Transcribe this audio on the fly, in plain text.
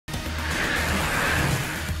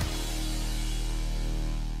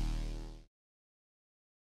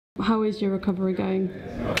How is your recovery going?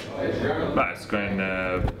 It's going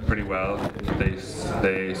pretty well. They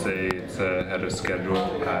say it's ahead of schedule.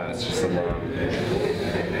 It's just a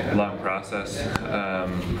long process.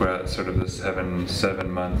 We're at sort of the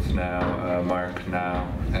seven month now mark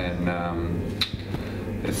now, and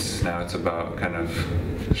it's about kind of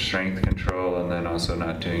strength control and then also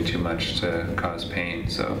not doing too much to cause pain.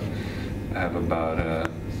 So I have about a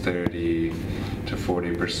 30 to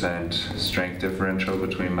 40% strength differential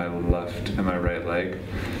between my left and my right leg,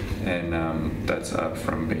 and that's up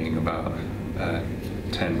from being about 10%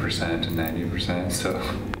 to 90%. So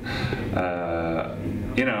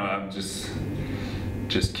I'm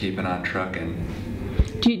just keeping on trucking.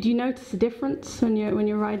 Do you notice a difference when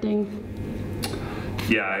you're riding?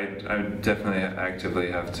 Yeah, I definitely actively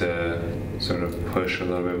have to sort of push a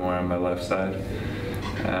little bit more on my left side.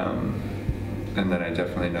 And then I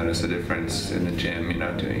definitely notice a difference in the gym,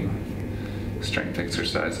 doing strength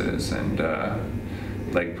exercises and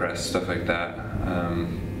leg press, stuff like that.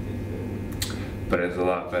 But it's a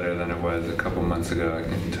lot better than it was a couple months ago, I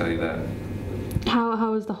can tell you that.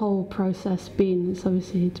 How has the whole process been? It's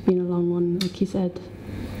been a long one, like you said.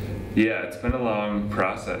 Yeah, it's been a long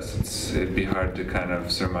process. It'd be hard to kind of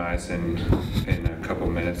surmise in a couple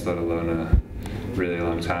minutes, let alone a really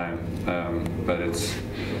long time. But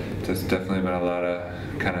there's definitely been a lot of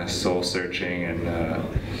kind of soul searching, and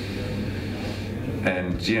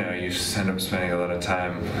you end up spending a lot of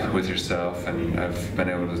time with yourself. And I've been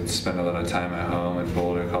able to spend a lot of time at home in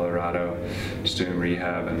Boulder, Colorado, just doing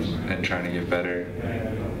rehab and trying to get better.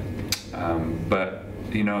 But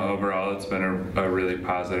overall, it's been a really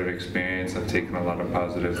positive experience. I've taken a lot of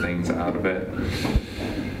positive things out of it.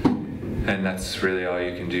 And that's really all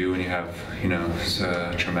you can do when you have,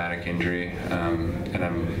 a traumatic injury. And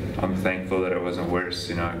I'm thankful that it wasn't worse.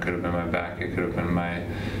 It could have been my back, it could have been my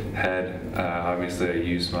head. Obviously, I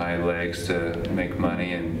use my legs to make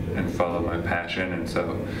money and follow my passion, and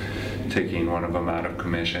so taking one of them out of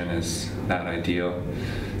commission is not ideal.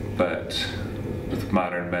 But with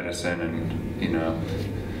modern medicine and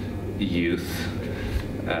youth,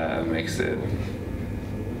 makes it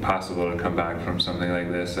possible to come back from something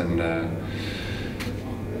like this. And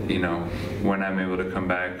when I'm able to come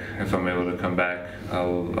back, if I'm able to come back, I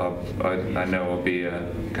know I'll be a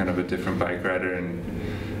kind of a different bike rider, and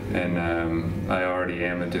I already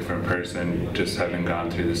am a different person just having gone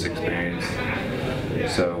through this experience.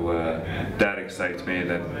 So that excites me.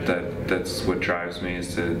 That's what drives me,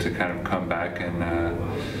 is to kind of come back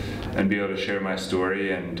and be able to share my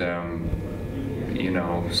story and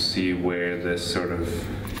see where this sort of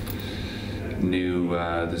new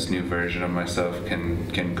version of myself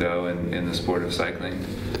can go in the sport of cycling.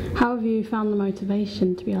 How have you found the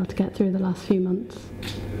motivation to be able to get through the last few months?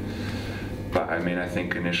 But I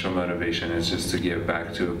think initial motivation is just to get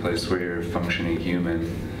back to a place where you're a functioning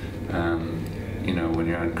human. When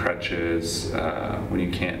you're on crutches, when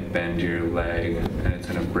you can't bend your leg and it's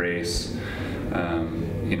in a brace,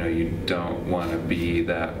 you don't want to be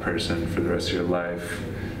that person for the rest of your life.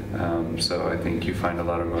 So I think you find a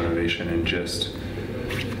lot of motivation in just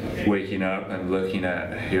waking up and looking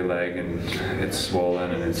at your leg and it's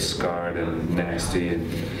swollen and it's scarred and nasty,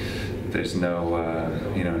 and there's no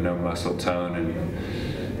muscle tone, and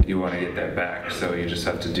you want to get that back. So you just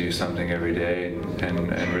have to do something every day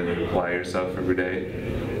and really apply yourself every day.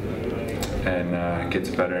 And it gets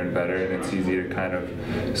better and better, and it's easy to kind of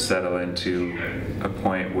settle into a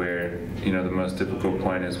point where, the most difficult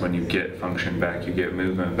point is when you get function back, you get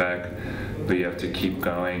movement back, but you have to keep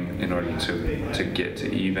going in order to get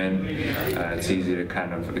to even. It's easy to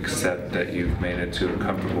kind of accept that you've made it to a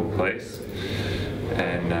comfortable place,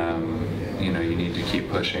 and you need to keep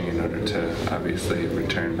pushing in order to obviously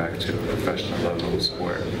return back to a professional level of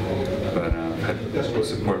sport. But I've had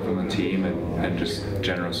support from the team and just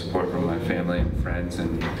general support from my family and friends,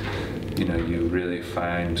 and you really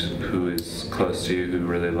find who is close to you, who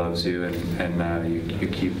really loves you, and you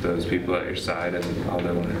keep those people at your side, and all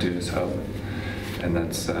they want to do is help. And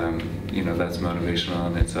that's that's motivational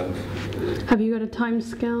in itself. Have you got a time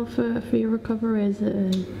scale for your recovery? Is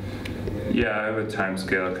it Yeah, I have a time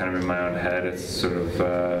scale kind of in my own head. It's sort of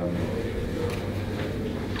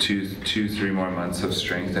 3 more months of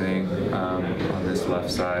strengthening on this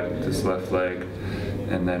left side, this left leg,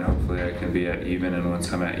 and then hopefully I can be at even. And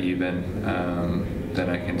once I'm at even, then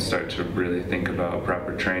I can start to really think about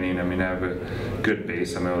proper training. I have a good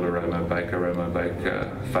base. I'm able to ride my bike. I ride my bike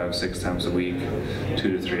 5-6 times a week,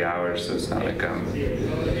 2 to 3 hours. So it's not like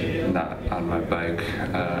I'm not on my bike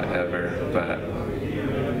ever. But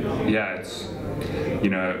yeah, you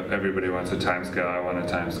know, everybody wants a time scale. I want a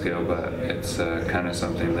time scale, but it's kind of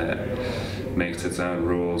something that makes its own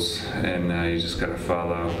rules, and you just got to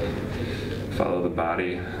follow the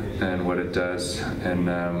body and what it does, and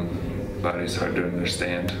body's hard to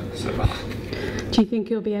understand. So, do you think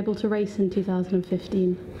you'll be able to race in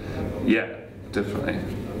 2015? Yeah, definitely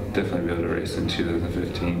be able to race in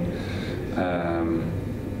 2015.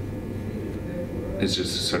 It's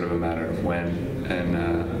just sort of a matter of when, and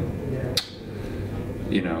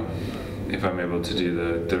you know, if I'm able to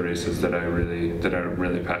do the races that I'm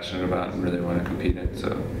really passionate about and really want to compete in.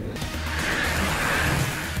 So.